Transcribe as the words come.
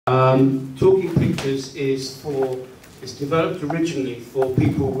Talking Pictures is developed originally for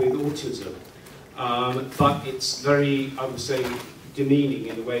people with autism, but it's very, I would say, demeaning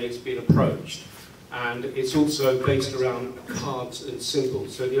in the way it's been approached. And it's also based around cards and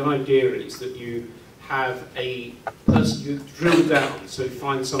symbols. So the idea is that you have a person, you drill down, so you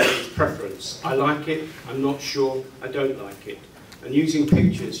find somebody's preference. I like it, I'm not sure, I don't like it. And using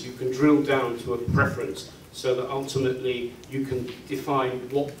pictures, you can drill down to a preference so that ultimately you can define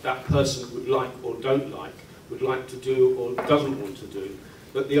what that person would like or don't like, would like to do or doesn't want to do.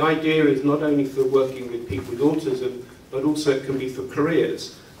 But the idea is not only for working with people with autism, but also it can be for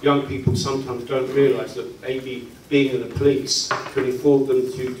careers. Young people sometimes don't realise that maybe being in the police can afford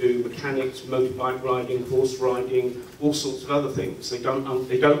them to do mechanics, motorbike riding, horse riding, all sorts of other things. They don't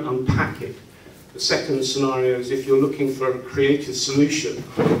unpack it. The second scenario is if you're looking for a creative solution,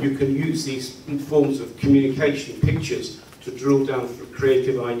 you can use these forms of communication, pictures, to drill down for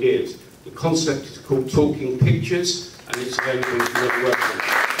creative ideas. The concept is called Talking Pictures, and it's available if you want to work on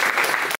it.